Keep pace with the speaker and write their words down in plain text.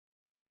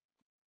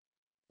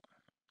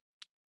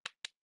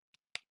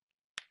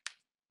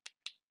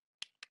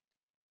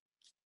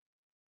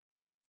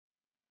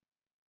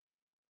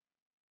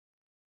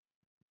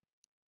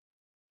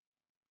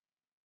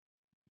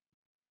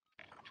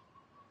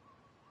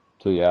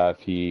So yeah, if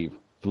he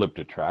flipped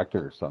a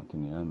tractor or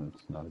something, yeah,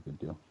 that's not a good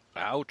deal.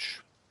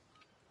 Ouch.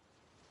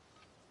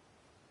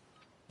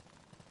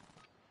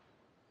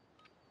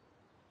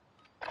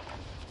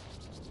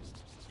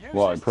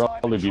 Well, it'd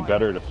probably be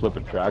better to flip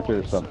a tractor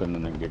or something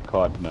than get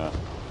caught in a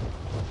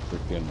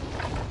freaking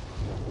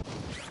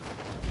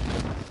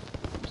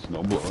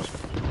snowblower.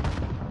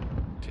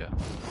 Yeah.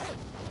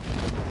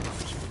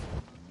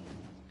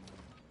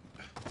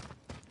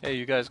 Hey,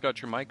 you guys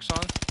got your mics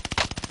on?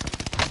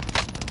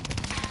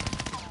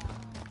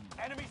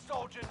 Enemy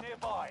soldier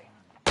nearby.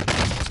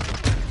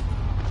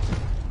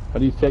 How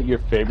do you set your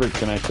favorite?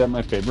 Can I set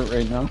my favorite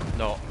right now?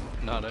 No,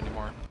 not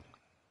anymore.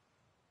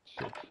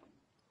 Shit.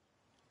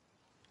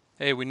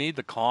 Hey, we need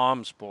the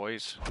comms,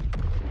 boys.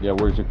 Yeah,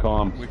 where's your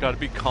comms? We gotta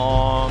be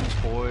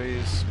comms,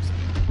 boys.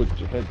 Put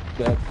your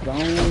headset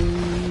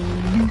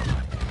down.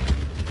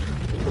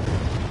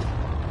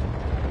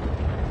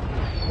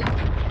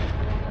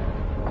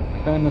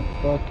 What kind of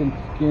fucking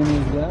skin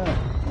is that?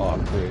 Oh,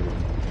 great.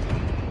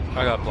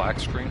 I got black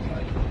screen.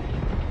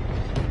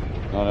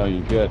 No,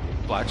 you're good.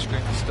 Black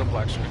screen? Still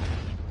black screen.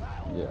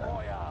 Yeah.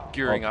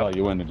 Gearing I'll up. tell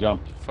you when to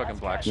jump. Fucking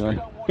black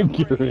screen.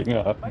 Gearing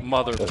up.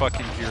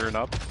 Motherfucking gearing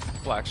up.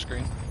 Black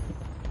screen.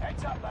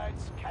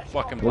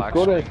 Fucking black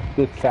Let's go screen. to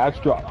this cash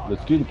drop.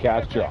 Let's do the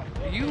cash drop.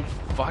 Are you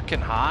fucking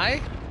high?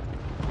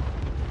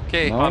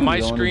 Okay, No, on my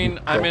you don't screen,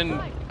 need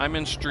to I'm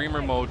in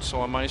streamer mode,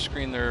 so on my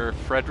screen they're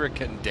Frederick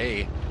and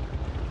Day.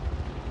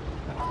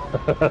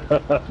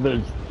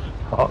 There's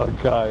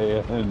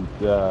Hawkeye and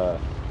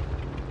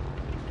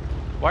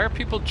Why are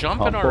people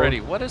jumping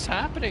already? What is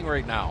happening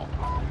right now?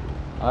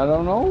 I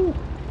don't know.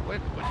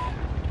 What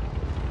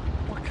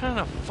kind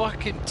of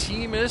fucking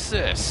team is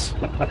this?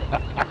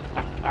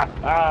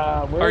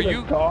 Are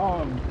you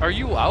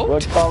out?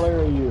 What color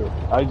are you?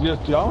 I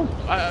just jumped.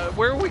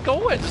 Where are we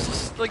going? This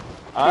is like...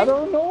 I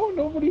don't know.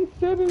 Nobody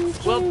said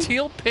anything. Well,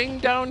 teal ping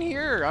down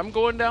here. I'm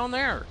going down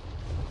there.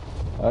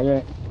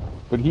 Okay.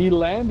 But he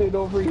landed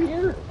over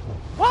here.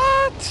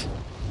 What?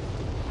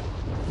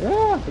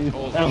 Yeah. He's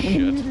Holy down shit.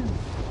 here.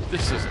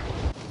 This is...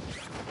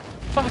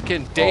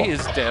 Fucking Day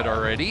is dead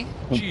already.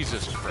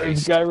 Jesus There's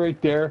Christ. a guy right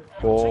there.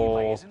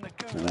 Oh.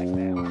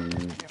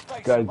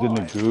 Guy's in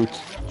the goose.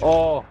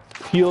 Oh.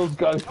 Teal's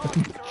got...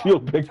 Teal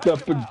picked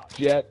up a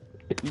jet.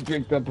 He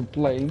picked up a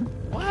plane.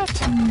 What?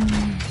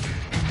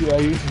 Yeah,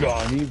 he's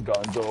gone. He's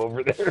gone. Go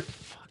over there.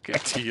 Fucking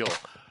Teal.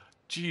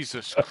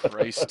 Jesus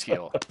Christ,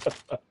 Teal.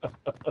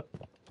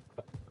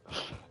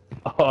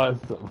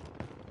 Awesome.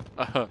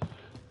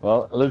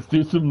 Well, let's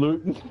do some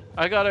looting.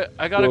 I got a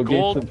Go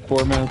gold. Get some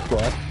four-man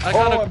squad.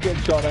 I'm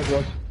getting shot at,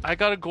 Russ. I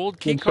got a gold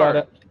key Getting shot card.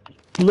 at.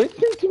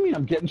 Listen to me.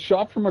 I'm getting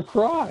shot from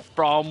across.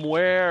 From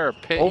where?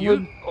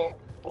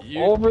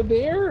 Over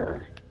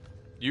there.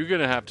 You're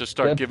gonna have to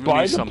start giving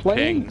me some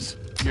pings.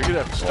 You're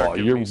gonna have to start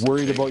giving me some you're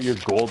worried pings. about your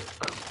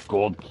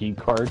gold key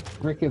card?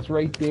 Rick, it's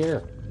right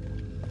there.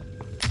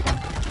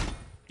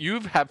 You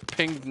have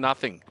pinged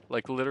nothing.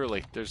 Like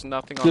literally, there's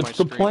nothing on my Just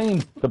the screen.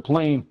 plane.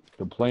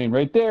 The plane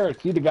right there.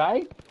 See the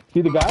guy?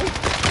 See the guy?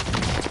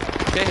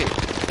 Okay,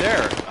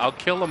 there. I'll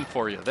kill him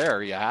for you. There.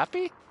 Are you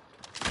happy?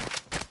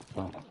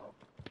 Oh,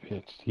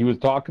 bitch. He was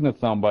talking to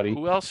somebody.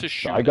 Who else is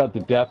shooting? I got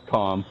the death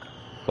comm,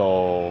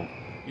 so...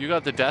 You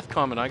got the death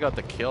comm and I got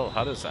the kill.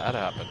 How does that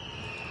happen?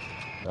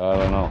 I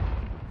don't know.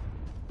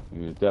 He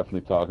was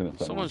definitely talking to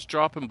someone. Someone's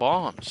dropping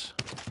bombs.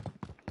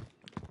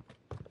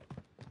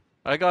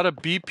 I got a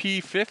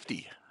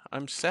BP-50.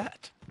 I'm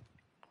set.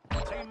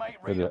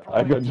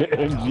 I got the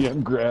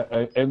MGM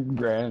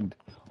grand.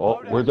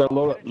 Oh, where's our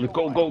loadout?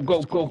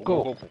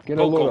 Go. Get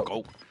a loadout.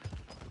 Go.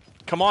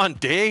 Come on,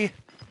 Day.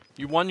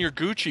 You won your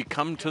Gucci.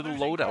 Come to the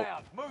loadout.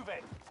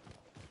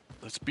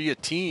 Let's be a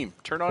team.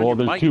 Turn on your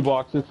there's mic. 2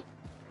 boxes.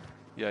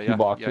 Yeah. 2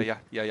 boxes.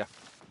 Yeah.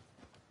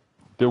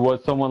 There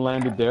was someone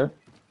landed there.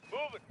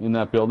 In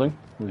that building.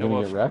 We're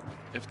gonna get wrecked.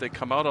 If they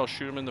come out, I'll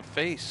shoot them in the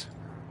face.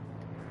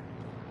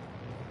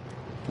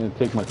 I'm gonna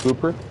take my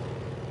Cooper.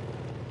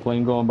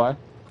 Plane going by.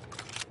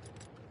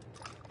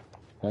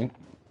 Okay.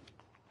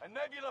 A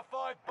Nebula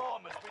 5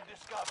 bomb has been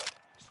discovered.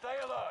 Stay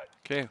alert.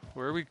 Okay,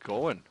 where are we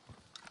going?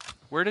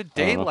 Where did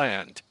Day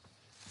land?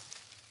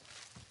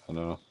 I don't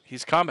know.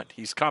 He's coming.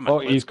 Oh,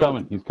 he's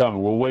coming.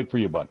 We'll wait for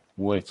you, bud.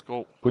 Wait. Let's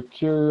go. Put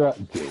your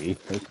day.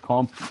 Let's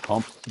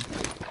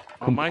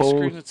On my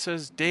screen it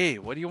says Day.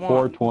 What do you want?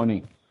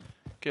 420.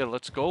 Okay,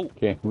 let's go.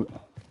 Okay.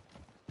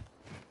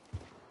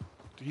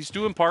 He's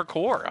doing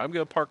parkour. I'm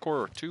gonna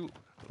parkour too.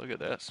 Look at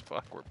this.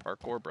 Fuck, we're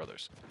parkour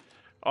brothers.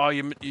 Oh,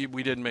 we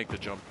didn't make the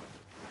jump.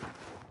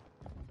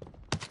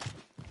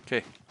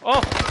 Okay.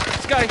 Oh,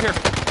 this guy here.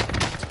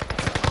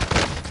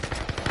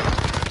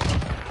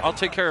 I'll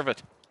take care of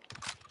it.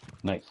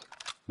 Nice.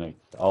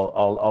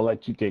 I'll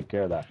let you take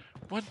care of that.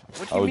 What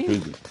do you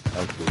mean? I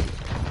was busy.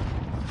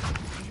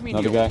 What do you mean?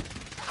 Another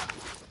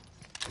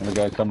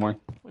guy somewhere.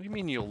 What do you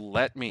mean you'll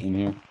let me? In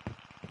here.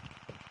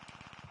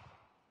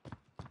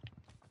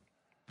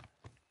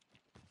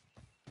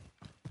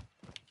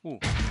 Ooh.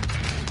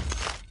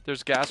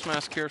 There's gas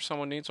mask here if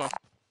someone needs one.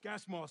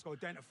 Gas mask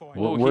identified.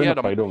 Oh, We're he in had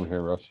a fight over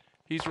here, Rush.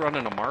 He's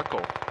running a Marco.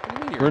 What do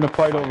you mean you're We're in a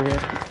fight over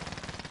here.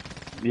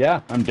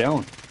 Yeah, I'm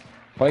down.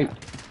 Fight.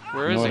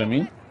 Where You is know he? what I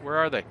mean? Where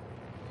are they?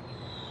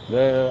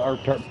 Our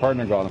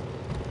partner got him.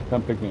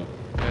 Come pick me up.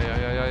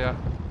 Yeah.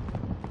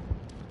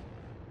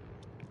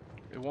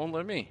 It won't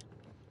let me.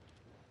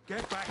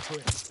 Get back to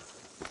it.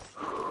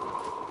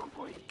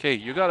 Okay,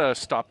 you gotta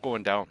stop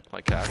going down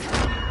like that.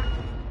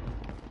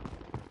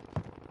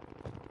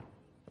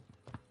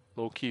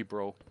 Low key,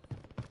 bro.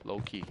 Low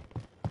key.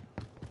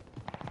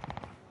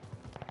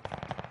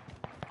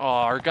 Oh,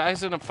 our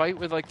guy's in a fight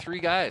with like 3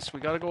 guys. We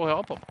gotta go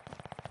help him.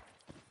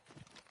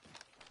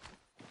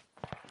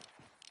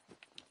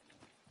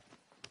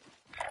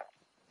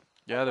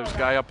 Yeah, there's a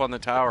guy up on the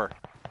tower.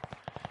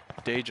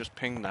 Day just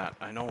pinged that.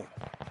 I know.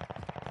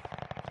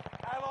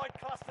 Allied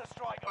cluster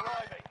strike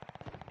arriving.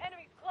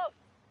 Enemy close.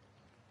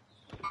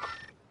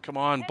 Come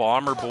on,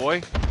 bomber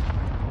boy.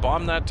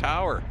 Bomb that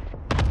tower.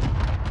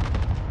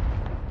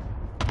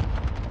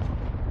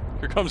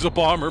 Here comes a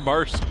bomber,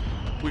 Mars.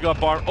 We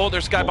got bomb. Oh,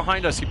 there's a guy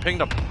behind us. He pinged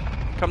him.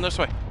 Come this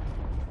way.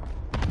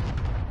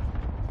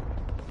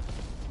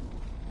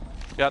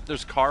 Yep,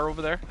 there's a car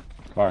over there.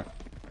 Car.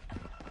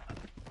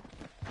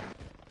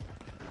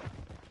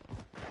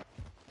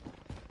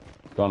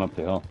 Gone up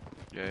the hill.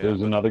 Yeah,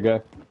 There's another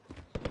guy.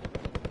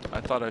 I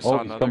thought I saw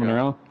He's another coming guy.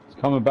 around.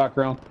 He's coming back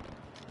around.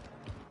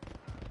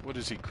 What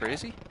is he,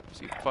 crazy? Is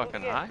he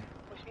fucking high?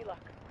 Wish me luck.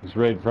 He's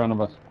right in front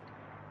of us.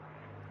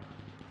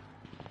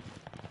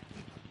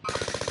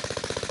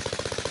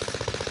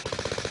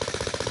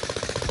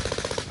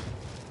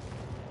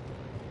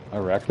 I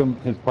wrecked him.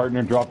 His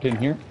partner dropped in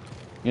here.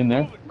 In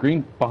there.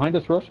 Green. Behind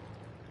us, Rush.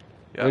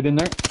 Yep. Right in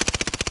there.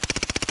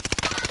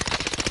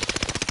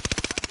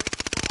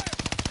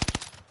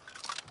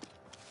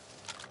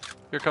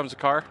 Here comes a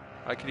car.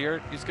 I can hear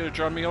it. He's gonna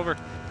drum me over.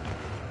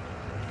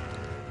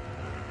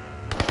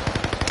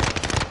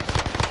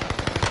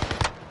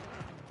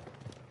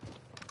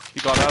 He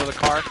got out of the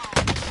car.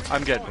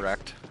 I'm getting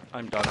wrecked.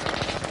 I'm done.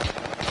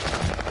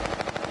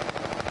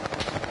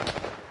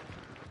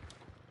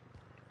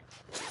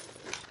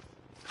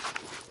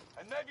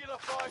 A Nebula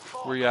 5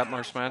 bomb. Where you at,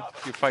 Marshman?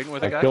 You fighting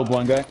with a I guy? killed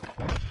one guy.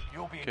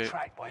 You're being Okay.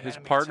 tracked by an His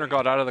enemy partner team.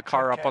 got out of the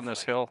car Tread up on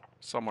this carefully. hill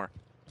somewhere.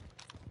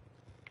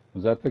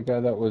 Was that the guy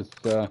that was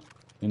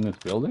in this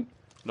building?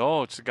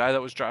 No, it's the guy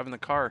that was driving the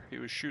car. He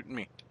was shooting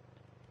me.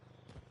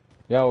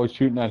 Yeah, I was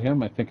shooting at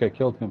him. I think I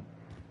killed him.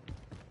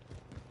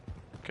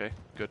 Okay,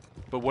 good.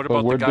 But what But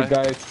about the where'd guy? the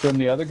guy from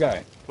the other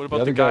guy? What The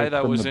about other the guy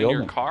that from was the in your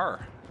building.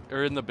 car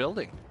or in the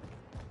building?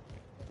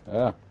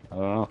 Yeah, I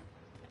don't know.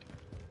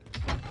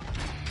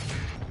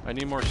 I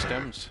need more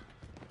stems.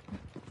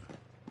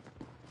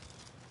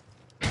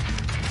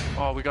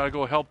 Oh, we gotta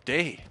go help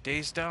Day.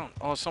 Day's down.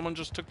 Oh, someone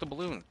just took the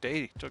balloon.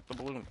 Day took the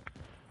balloon.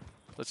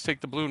 Let's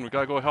take the balloon. We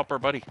gotta go help our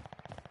buddy.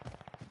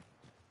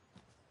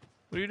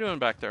 What are you doing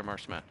back there,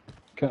 Marshman?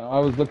 I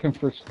was looking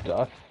for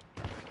stuff.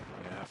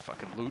 Yeah,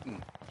 fucking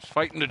looting. There's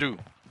fighting to do.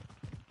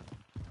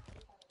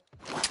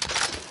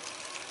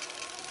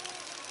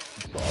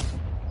 That's awesome.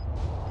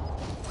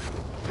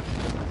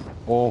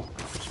 Oh,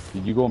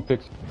 did you go and pick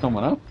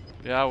someone up?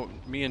 Yeah,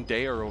 me and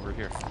Day are over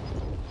here.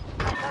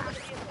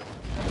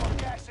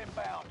 Gas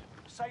inbound.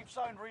 Safe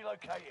zone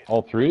relocated.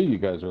 All 3 of you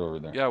guys are over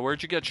there. Yeah,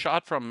 where'd you get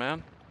shot from,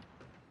 man?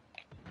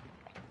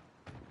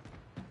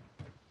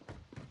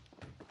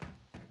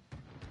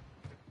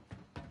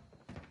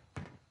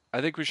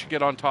 I think we should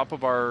get on top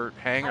of our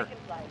hangar. I can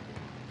fly.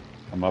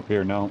 I'm up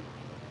here now.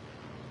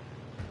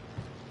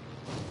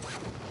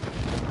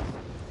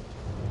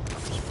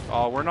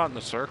 Oh, we're not in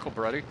the circle,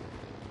 brother.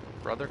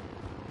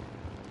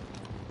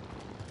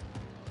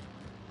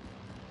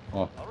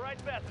 Oh, All right,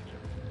 passenger.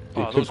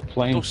 they Oh, took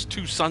plane. those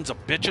 2 sons of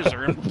bitches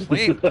are in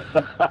plane.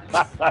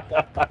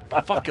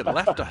 Fucking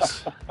left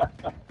us.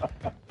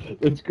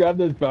 Let's grab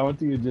this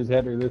bounty and just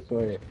head her this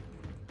way.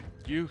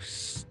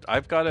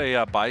 I've got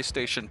a buy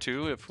station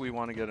too if we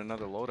want to get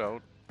another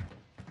loadout.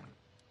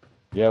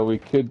 Yeah, we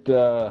could.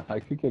 I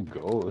could get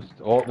Ghost.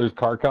 Oh, there's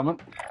car coming.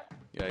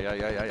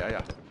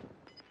 Yeah.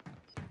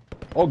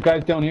 Oh,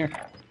 guys down here.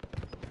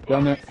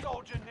 Down there.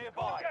 Soldier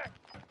nearby.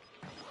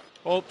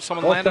 Oh,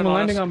 someone Oh, landed someone on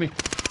landing us. on me.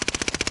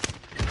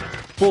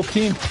 Full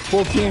team.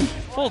 Full team.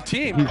 Full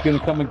team. He's gonna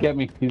come and get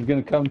me. He's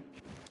gonna come.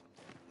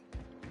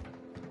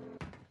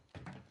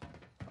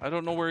 I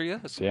don't know where he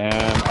is. Damn,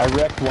 I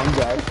wrecked one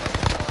guy.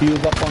 He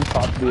was up on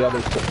top of the other.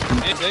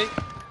 Hey,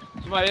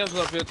 somebody else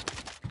up here.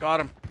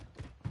 Got him.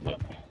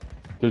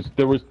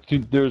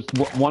 There's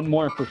one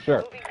more for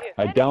sure. Moving here.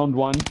 I downed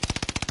one.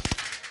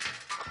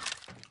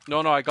 No,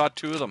 I got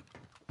 2 of them.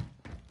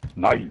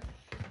 Nice.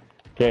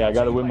 Okay, I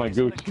gotta win my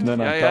gooch and then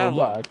I'm Yeah, coming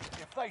back.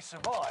 If they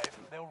survive,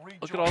 they'll rejoin.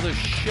 Look at all this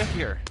shit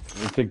here.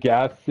 Is the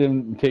gas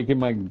in taking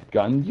my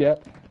guns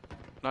yet?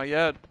 Not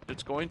yet.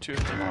 It's going to.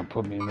 Come on,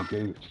 put me in the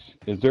gooch.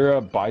 Is there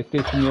a buy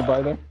station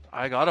nearby there?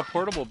 I got a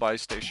portable buy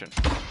station.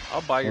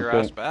 I'll buy your Okay.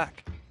 ass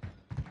back.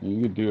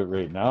 You could do it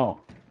right now.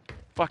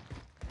 Fuck.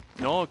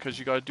 No, because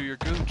you got to do your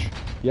gooch.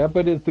 Yeah,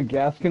 but is the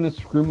gas gonna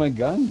screw my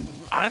gun?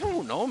 I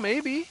don't know.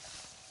 Maybe.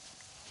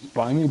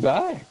 Buy me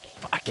back.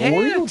 I Don't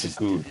worry about can't. the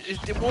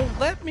gooch. It won't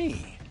let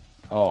me.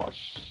 Oh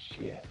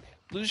shit.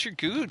 Lose your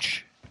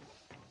gooch.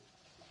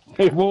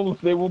 They won't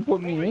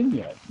put me in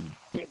yet.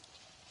 Bitch.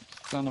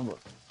 Son of a.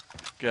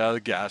 Yeah, the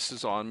gas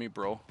is on me,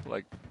 bro.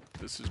 Like,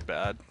 this is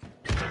bad.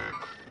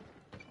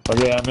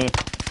 Okay, I'm in.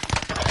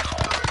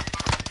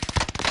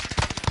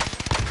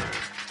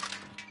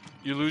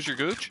 You lose your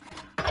gooch?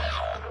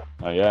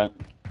 Not yet.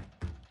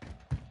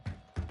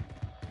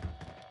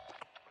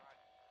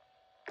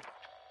 It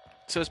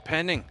says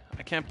pending.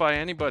 I can't buy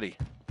anybody.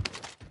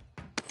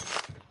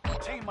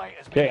 Teammate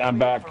has Okay, been I'm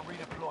cleared back. for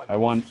redeployment. I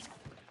won.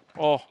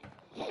 Oh,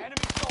 Enemy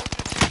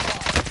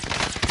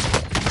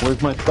soldiers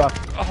Where's my stuff?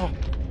 oh,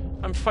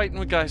 I'm fighting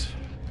with guys.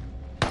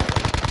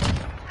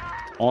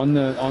 On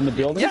the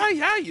building?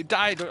 Yeah, you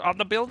died on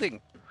the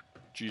building.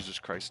 Jesus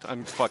Christ,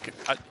 I'm fucking.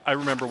 I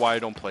remember why I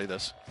don't play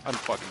this. I'm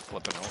fucking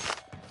flipping out.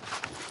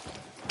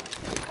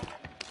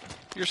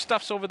 Your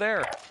stuff's over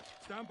there.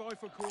 Stand by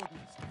for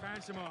coordinates.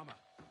 Found some armor.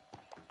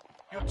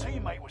 Your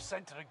teammate was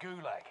sent to the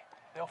gulag.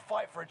 They'll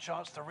fight for a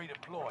chance to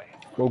redeploy.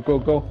 Go, go,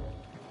 go.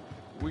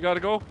 We gotta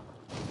go.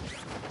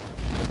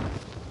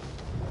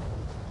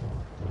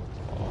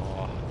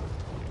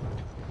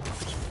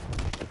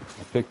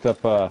 I picked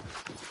up Oh,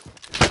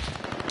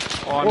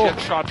 I'm Whoa.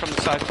 getting shot from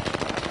the side.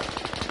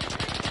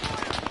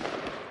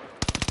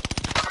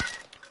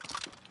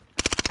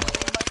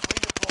 Teammate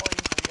redeploying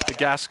to the The AO.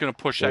 gas is gonna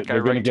push that guy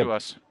They're gonna right get- to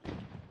us.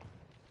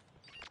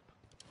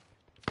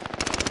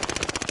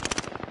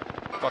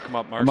 Fuck him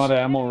up, Mars. I'm out of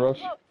ammo,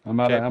 Rush. I'm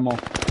out of Okay. ammo.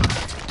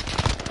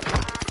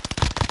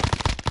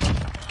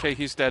 Okay,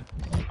 he's dead.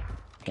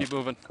 Keep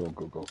moving. Go,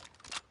 go, go.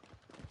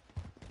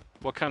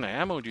 What kind of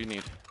ammo do you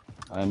need?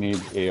 I need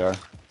AR.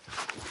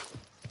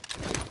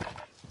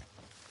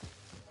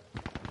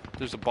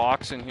 There's a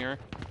box in here.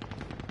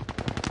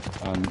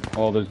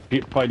 Oh, there's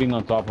fighting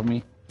on top of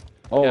me.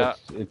 Oh, Yeah,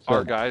 it's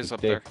our guy's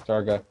up Dave. there. It's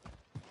our guy.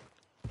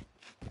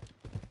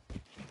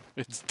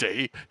 It's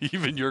Day.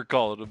 Even you're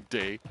calling him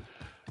Day.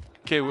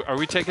 Okay, are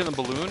we taking the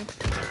balloon?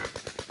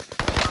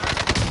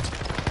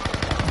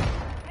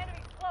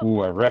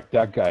 Ooh, I wrecked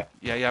that guy.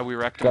 Yeah, we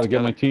wrecked him Gotta get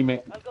together. my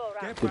teammate.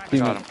 Get Good back.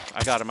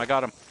 teammate. I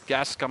got him.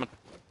 Gas is coming.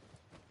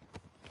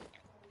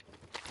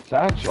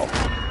 Satchel.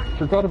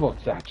 Forgot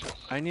about satchels.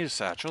 I need a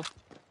satchel.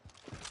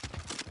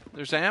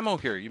 There's ammo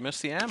here. You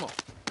missed the ammo.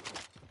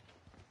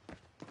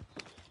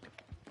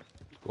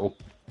 Go.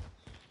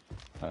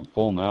 I'm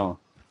full now.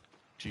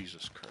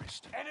 Jesus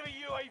Christ. Enemy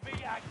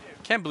UAV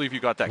active. Can't believe you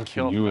got that Fucking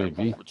kill.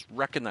 UAV. It's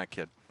wrecking that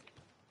kid.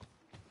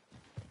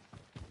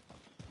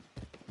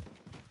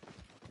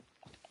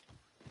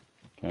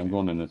 Okay, I'm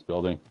going in this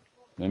building.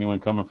 Anyone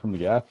coming from the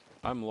gas?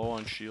 I'm low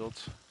on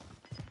shields.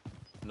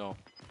 No.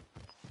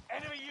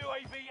 Enemy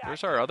UAV Where's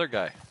active. our other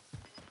guy?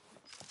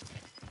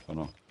 Oh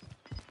no.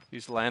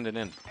 He's landing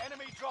in.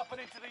 Enemy dropping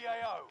into the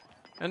AO.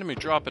 Enemy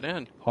dropping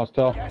in.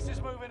 Hostile. Gas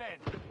is moving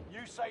in.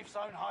 New safe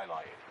zone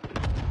highlighted.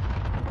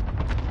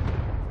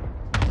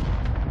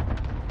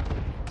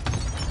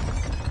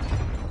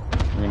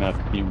 We're gonna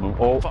have to keep moving.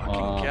 Oh,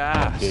 Fucking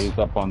gas. Dave's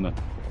up on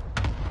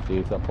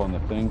the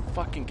thing.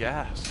 Fucking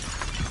gas.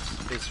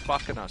 It's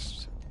fucking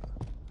us.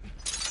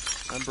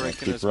 I'm breaking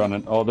Keep his.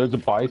 running. Oh, there's a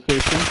buy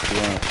station.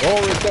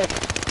 Oh, right there.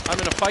 I'm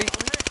in a fight.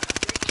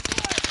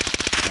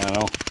 I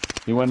know.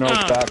 He went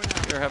right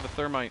back. Here, have a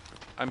thermite.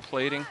 I'm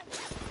plating.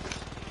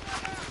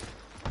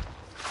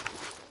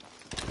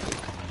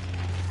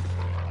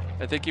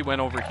 I think he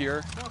went over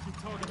here.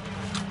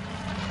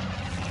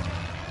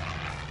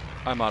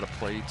 I'm out of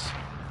plates.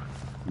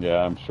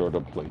 Yeah, I'm short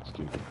of plates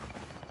too.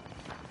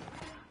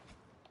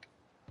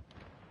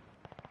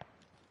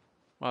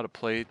 I'm out of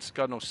plates.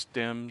 Got no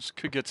stems.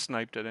 Could get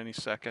sniped at any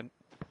second.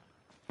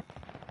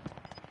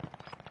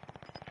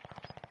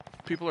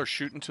 People are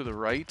shooting to the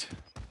right.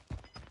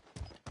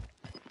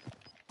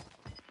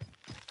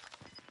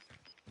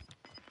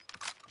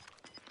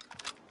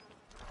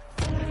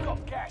 We've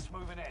got gas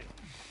moving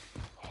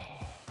in.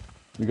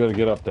 You gotta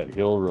get up that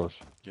hill, Rush.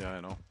 Yeah,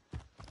 I know.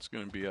 It's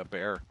gonna be a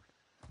bear.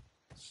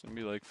 It's gonna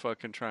be like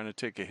fucking trying to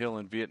take a hill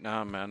in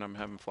Vietnam, man. I'm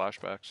having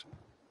flashbacks.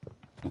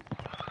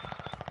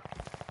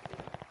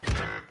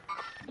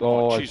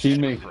 Oh, our Jesus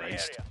teammate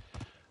Christ.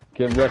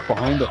 getting wrecked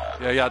behind us.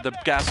 Yeah, the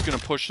gas is gonna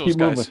push those Keep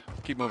guys. moving.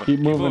 Keep moving. Keep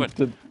moving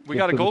to- We get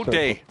gotta to the go, circle.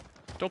 Day.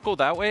 Don't go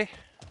that way.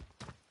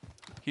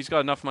 He's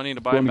got enough money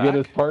to buy Going him to back.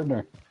 get his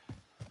partner.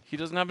 He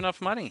doesn't have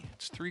enough money.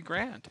 It's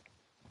 $3,000.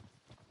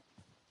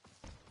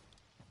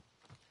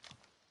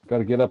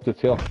 Gotta get up this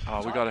hill. Oh,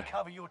 we Time gotta. to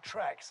cover your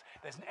tracks.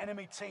 There's an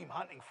enemy team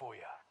hunting for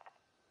you.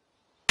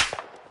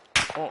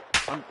 Oh,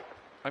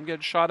 I'm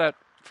getting shot at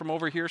from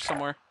over here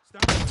somewhere.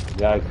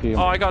 Yeah, I see him.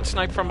 Oh, I got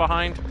sniped from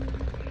behind.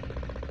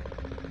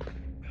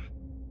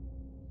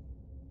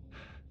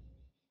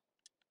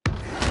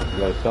 You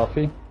got a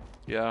selfie?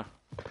 Yeah.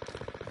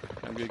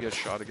 I'm gonna get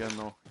shot again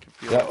though. I can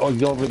feel Yeah. it. Oh,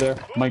 he's over there.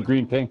 My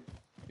green ping.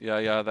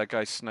 Yeah, that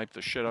guy sniped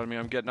the shit out of me.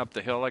 I'm getting up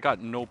the hill. I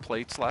got no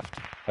plates left.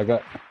 I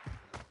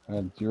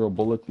had 0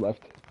 bullets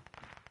left.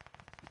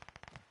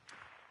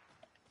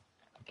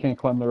 Can't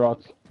climb the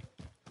rocks.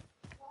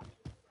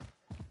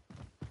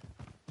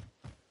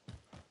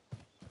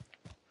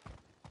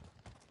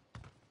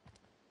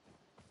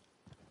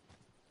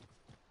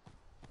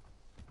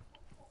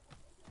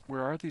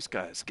 Where are these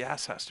guys?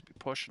 Gas has to be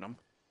pushing them.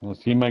 Well,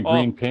 see my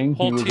green ping?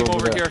 Whole He was team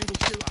over there. here.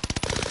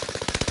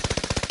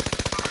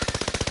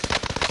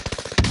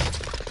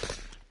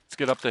 Let's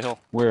get up the hill.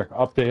 Where?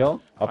 Up the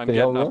hill? I'm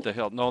getting up the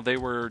hill. No, they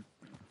were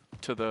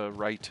to the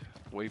right,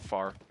 way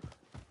far.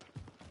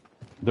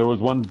 There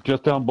was one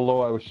just down below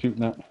I was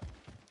shooting at.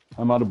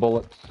 I'm out of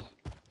bullets.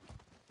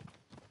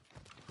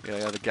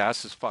 Yeah, the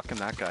gas is fucking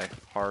that guy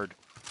hard.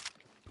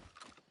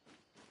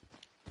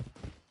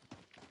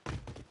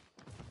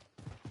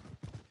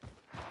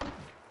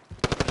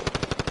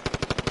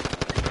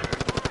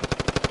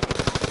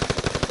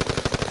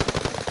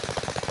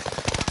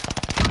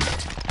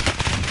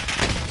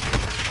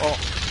 Oh,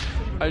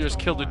 I just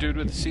killed a dude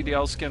with a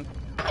CDL skin.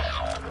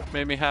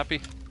 Made me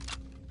happy.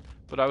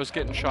 But I was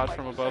getting shot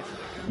from above.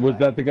 Was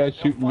that the guy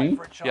shooting me?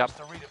 Yep.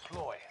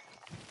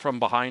 From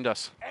behind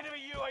us.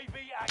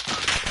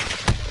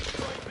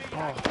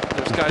 Oh,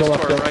 there's guys to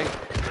our right.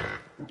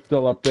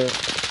 Still up there.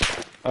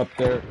 Up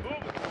there.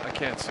 I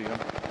can't see him.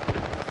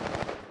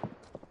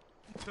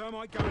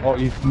 Oh,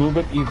 he's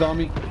moving. He's on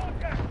me.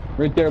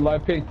 Right there,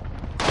 live ping.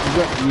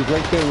 He's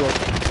right there, Will.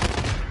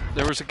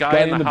 There was a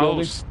guy in the building?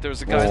 house. There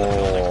was a guy in the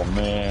building. Oh,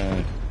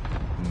 man.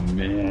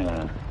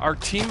 Man. Our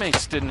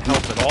teammates didn't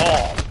help at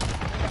all.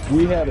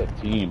 We had a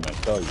team, I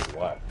tell you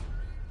what.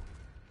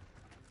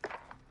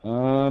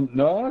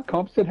 No,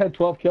 Compton had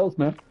 12 kills,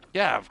 man.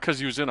 Yeah, because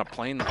he was in a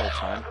plane the whole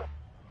time.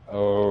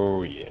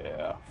 Oh,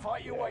 yeah.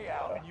 Fight your way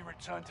out and you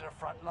return to the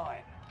front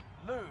line.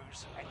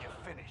 Lose and you're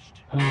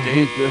finished.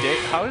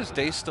 How is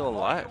Day still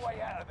alive?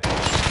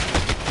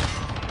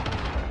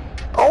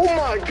 Oh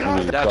my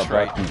god! That's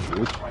right.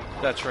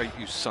 That's right,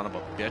 you son of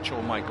a bitch.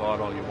 Oh my god,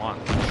 all you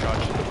want. Shot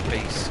you in the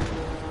face.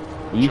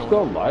 Are you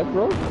still alive,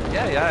 bro?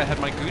 Yeah, I had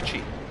my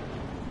Gucci.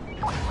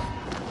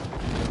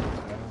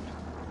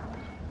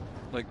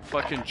 Like,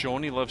 fucking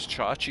Joni loves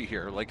Chachi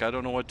here. Like, I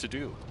don't know what to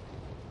do.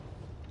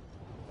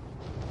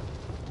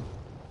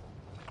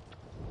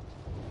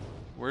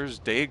 Where's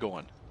Day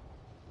going?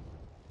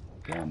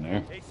 Down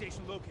there.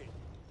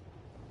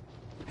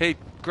 Hey,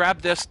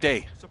 grab this,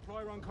 Day.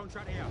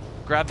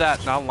 Grab that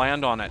and I'll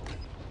land on it.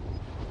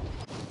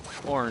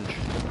 Orange.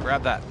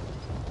 Grab that.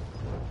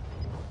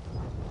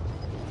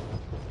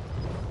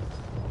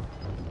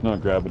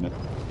 Not grabbing it.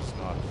 It's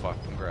not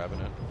fucking grabbing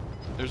it.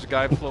 There's a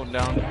guy floating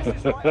down.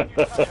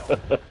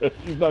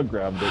 He's not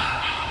grabbing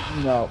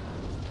it. No.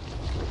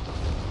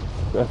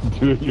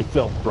 Do it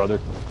yourself, brother.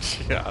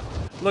 Yeah.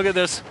 Look at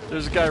this.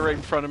 There's a guy right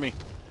in front of me.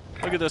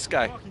 Look at this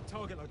guy.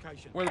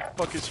 Where the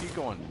fuck is he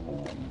going?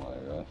 Oh my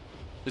god.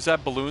 Is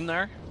that balloon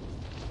there?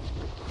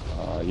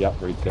 Yeah,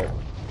 right there.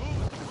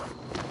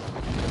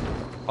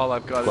 All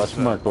I've got Question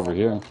is mark over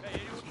here.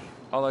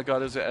 all I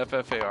got is a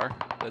FFAR.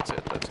 That's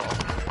it. That's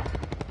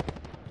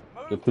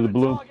all. Get to the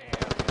balloon.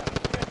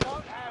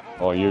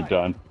 Oh, you're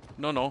done.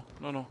 No.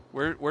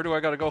 Where do I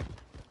gotta go?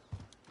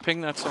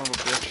 Ping that son of a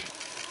bitch.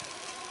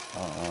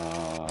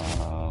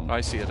 I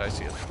see it.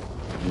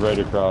 Right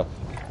across.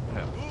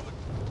 Yeah.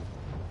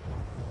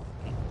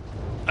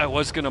 I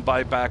was gonna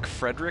buy back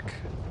Frederick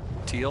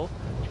Teal,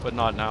 but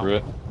not now.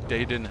 Right.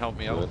 Day didn't help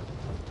me out.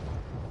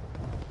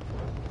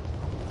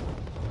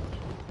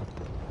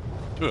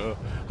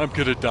 I'm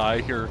gonna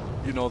die here.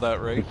 You know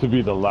that, right? This would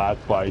be the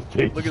last buy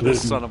station. Look at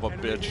this son of a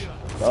bitch.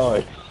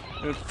 Oh,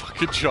 And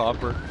fucking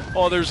chopper.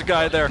 Oh, there's a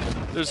guy there.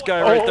 There's a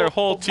guy right there.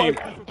 Whole team.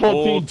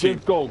 Whole team.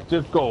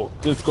 Just go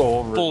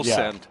over. Full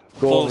send.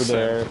 Go Full over send.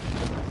 there.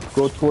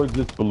 Go towards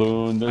this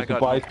balloon. There's a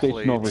buy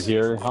station over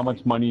here. How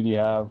much money do you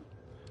have?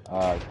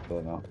 I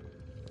don't know.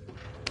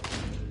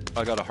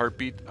 I got a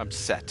heartbeat. I'm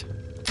set.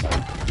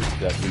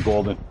 That's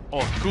golden. Oh,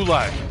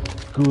 gulag.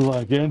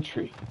 Gulag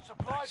entry.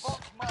 Supply box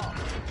marked.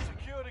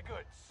 Secure the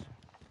goods.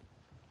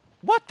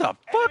 What the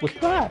fuck? What's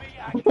that?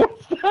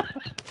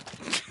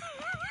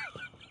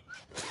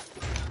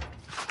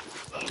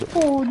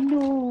 Oh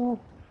no.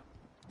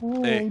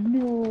 Oh Hey.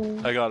 no.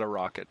 I got a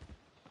rocket.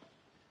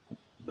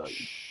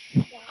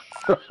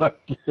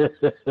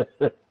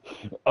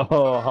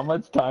 Oh, how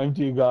much time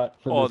do you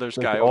got for Oh, this? there's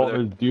a guy over there.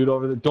 There's a dude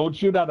over there. Don't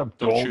shoot at him.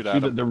 Don't shoot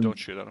at him. Don't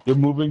shoot at him. They're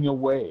moving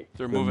away.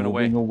 They're moving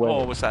away.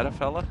 Oh, was that a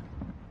fella?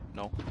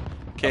 No.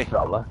 Okay.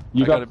 Fella.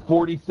 You I got gotta-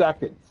 40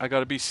 seconds. I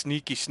gotta be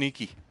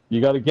sneaky. You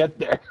got to get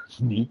there.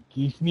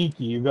 Sneaky.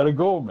 You got to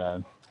go,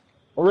 man.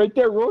 Oh, right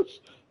there, Roach.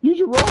 Use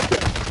your rocket.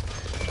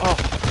 Oh,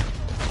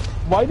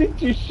 Why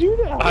didn't you shoot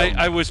at him?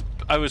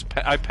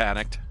 I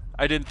panicked.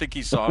 I didn't think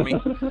he saw me.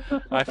 Look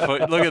at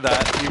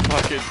that.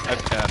 I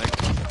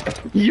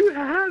panicked. You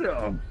had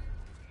him.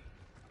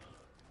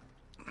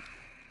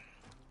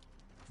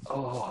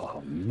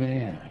 Oh,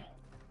 man.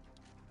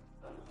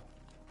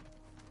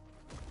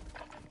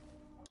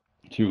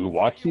 Do you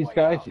watch these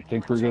guys? You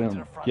think we're going to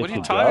get What are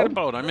you the talking job?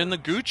 about? I'm in the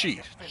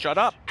Gucci. Shut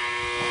up.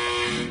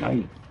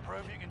 Nice.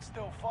 Prove you can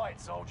still fight,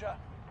 soldier.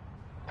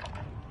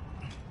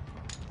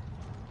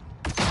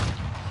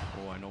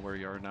 Oh, I know where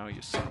you are now,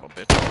 you son of a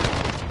bitch.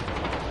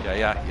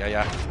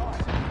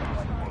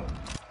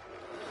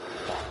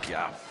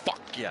 Yeah. Fuck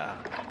yeah.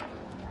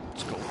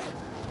 Let's go.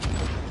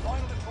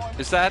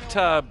 Is that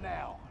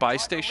buy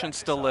station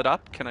still lit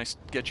up? Can I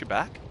get you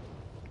back?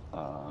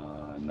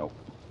 Nope.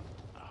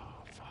 Oh,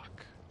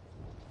 fuck.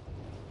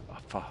 Oh,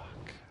 fuck.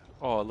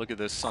 Oh, look at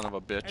this son of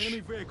a bitch. Enemy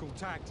vehicle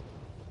tagged.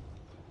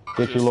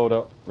 Get your load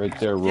out right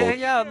there, Rose.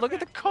 Yeah, look at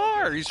the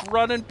car. He's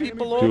running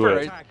people Enemy over.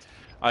 vehicle tagged.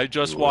 I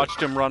just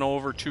watched him run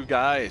over 2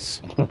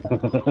 guys.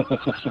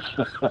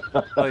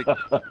 Like,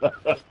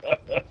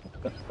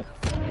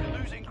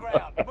 Losing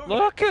ground. Move.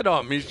 look at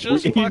him. He's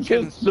just He's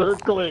fucking just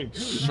circling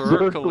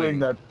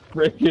that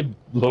freaking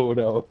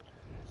loadout.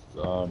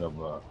 Son of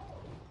a.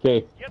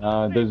 Okay,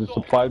 there's a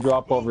supply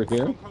drop over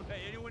here.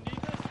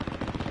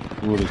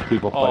 Ooh, there's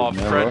people fighting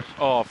there.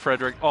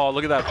 Frederick. Oh,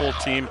 look at that whole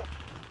team.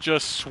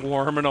 Just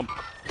swarming them.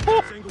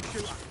 Oh, Single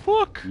shooter.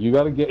 fuck. You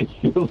gotta get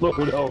your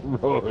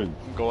loadout, Rose.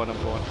 I'm going.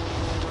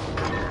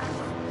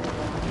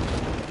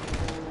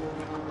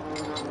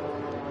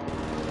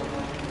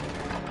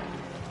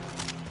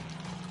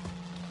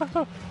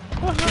 Get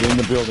in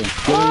the building.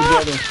 Get in the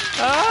building.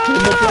 Get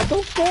in the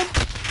building.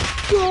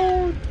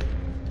 Don't.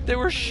 They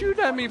were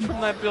shooting at me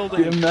from that Get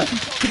building. in that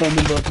son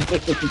of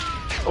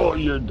a. Oh,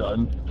 you're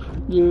done.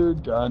 You're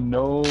done.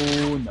 No,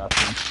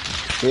 nothing.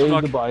 Here's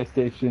not- the buy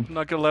station. I'm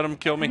not gonna let them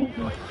kill me.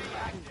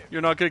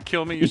 You're not gonna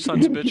kill me, you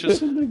sons of bitches.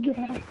 Get in the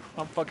gas.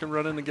 I'm fucking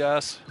running the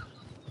gas.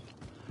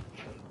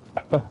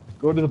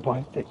 Go to the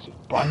buy station.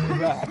 Buy me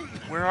back.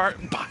 Where are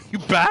you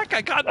back?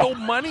 I got no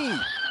money.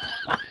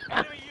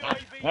 Enemy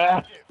UAV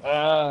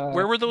active.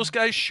 Where were those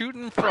guys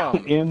shooting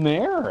from? In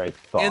there, I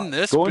thought. In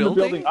this go in the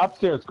building? building.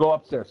 Upstairs. Go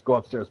upstairs. Go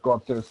upstairs. Go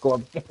upstairs. Go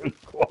upstairs.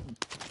 Go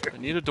upstairs. I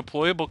need a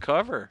deployable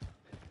cover.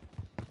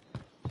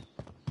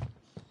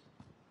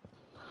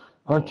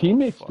 Our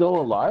teammate's still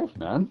alive,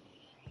 man.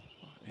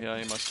 Yeah,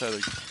 he must have a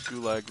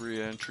gulag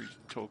re-entry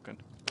token.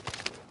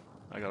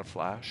 I got a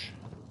flash.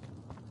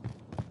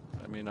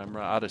 I mean, I'm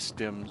out of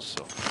stims,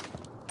 so.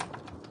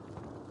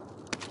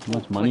 How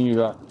much money you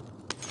got?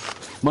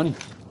 Money.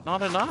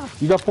 Not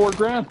enough. You got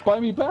 $4,000. Buy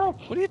me back.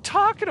 What are you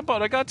talking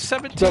about? I got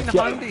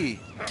 1700.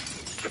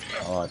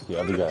 Oh, that's the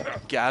other guy.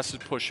 Gas is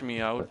pushing me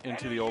out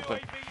into the open.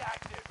 UAV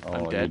active. Oh,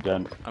 I'm you're dead.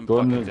 done. I'm Go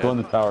in fucking the, go in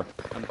the dead. tower.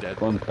 I'm dead.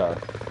 Go in the tower.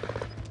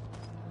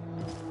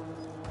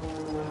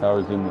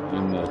 Tower's in the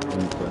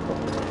circle.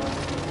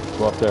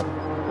 Go up there.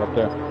 Go up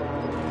there.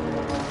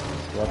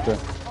 Go up there.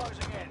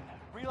 Closing in.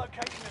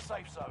 Relocating the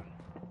safe zone.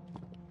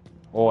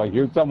 Oh, I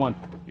hear someone.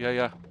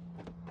 Yeah.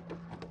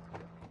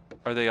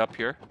 Are they up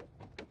here?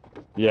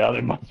 Yeah,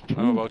 they must be.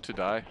 I'm about to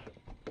die.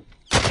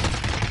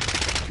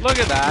 Look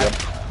at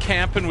that.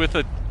 Camping with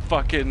a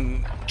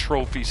fucking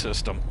trophy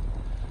system.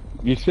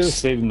 You should have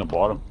stayed in the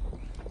bottom.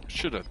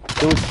 Should have.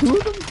 There was 2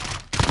 of them?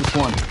 Which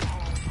one?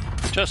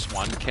 Just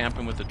one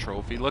camping with a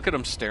trophy. Look at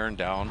him staring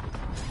down.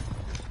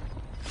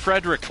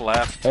 Frederick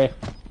left. Hey,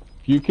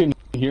 if you can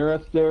hear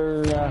us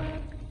there,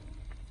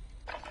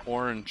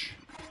 Orange.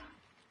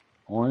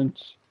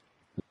 Orange,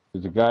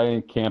 there's a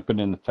guy camping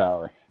in the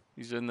tower.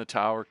 He's in the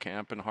tower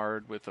camping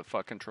hard with a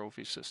fucking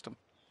trophy system.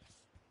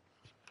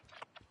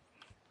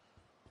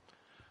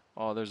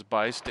 Oh, there's a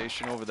buy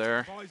station over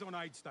there. Eyes on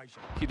aid station.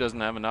 He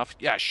doesn't have enough.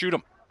 Yeah, shoot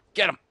him.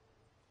 Get him.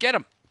 Get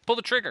him. Pull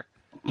the trigger.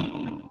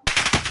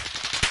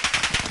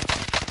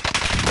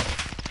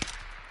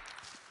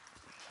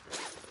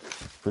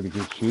 Pretty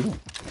good shooting.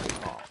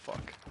 Oh,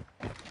 fuck.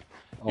 Oh,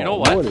 You know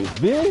what? What is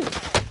this?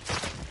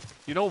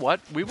 You know what?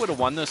 We would have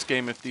won this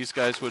game if these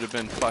guys would have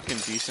been fucking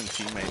decent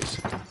teammates.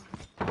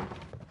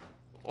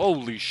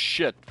 Holy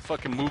shit.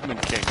 Fucking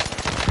movement king.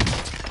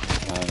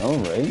 I know,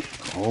 right?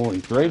 Oh,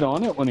 he's right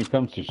on it when it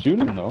comes to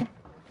shooting, though.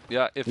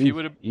 Yeah, if He's- you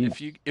would have,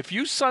 he's- if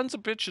you sons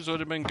of bitches would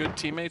have been good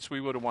teammates,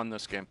 we would have won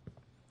this game,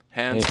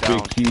 hands Hey, down.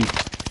 Big Cheese.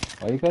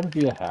 Why you gotta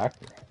be a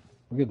hacker?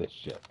 Look at this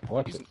shit.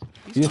 Watch He's- it.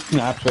 he's He just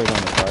snaps right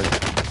on the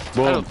target. I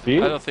Boom. don't,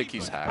 See? I don't think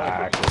he's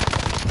hacking.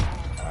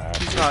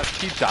 He's not.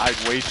 He died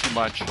way too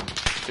much.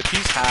 If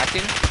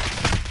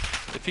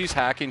he's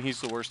hacking,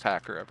 he's the worst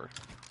hacker ever.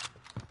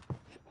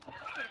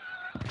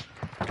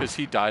 Because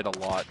he died a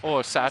lot. Oh,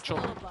 a satchel.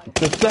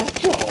 The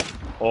satchel.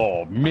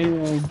 Oh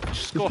man,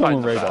 Just he's go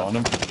coming hide in the right on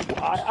him.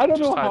 I don't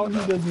know Just hide how in he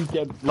the doesn't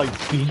get like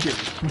seizures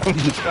from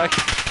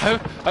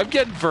the I'm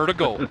getting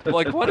vertigo.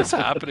 Like, what is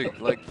happening?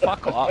 Like,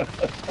 fuck off.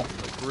 Like,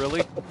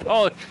 really?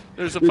 Oh,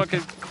 there's a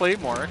fucking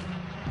claymore.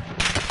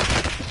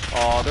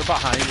 Oh, they're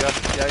behind you.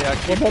 Yeah.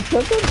 Well, that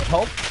doesn't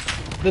help.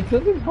 That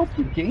doesn't help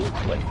the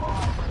gameplay.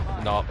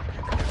 No.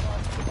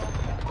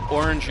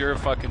 Orange, you're a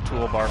fucking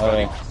toolbar, All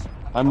buddy. right,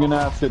 I'm gonna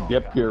have to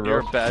dip here, You're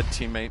Russ. a bad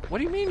teammate. What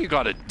do you mean you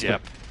got a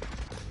dip?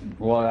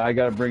 Well, I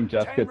gotta bring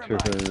Jessica to Victory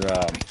is within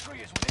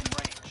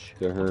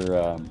reach.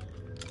 her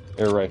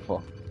air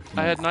rifle.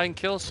 I had 9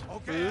 kills.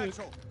 Okay,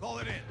 Axel, call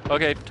it in.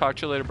 Okay, talk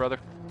to you later, brother.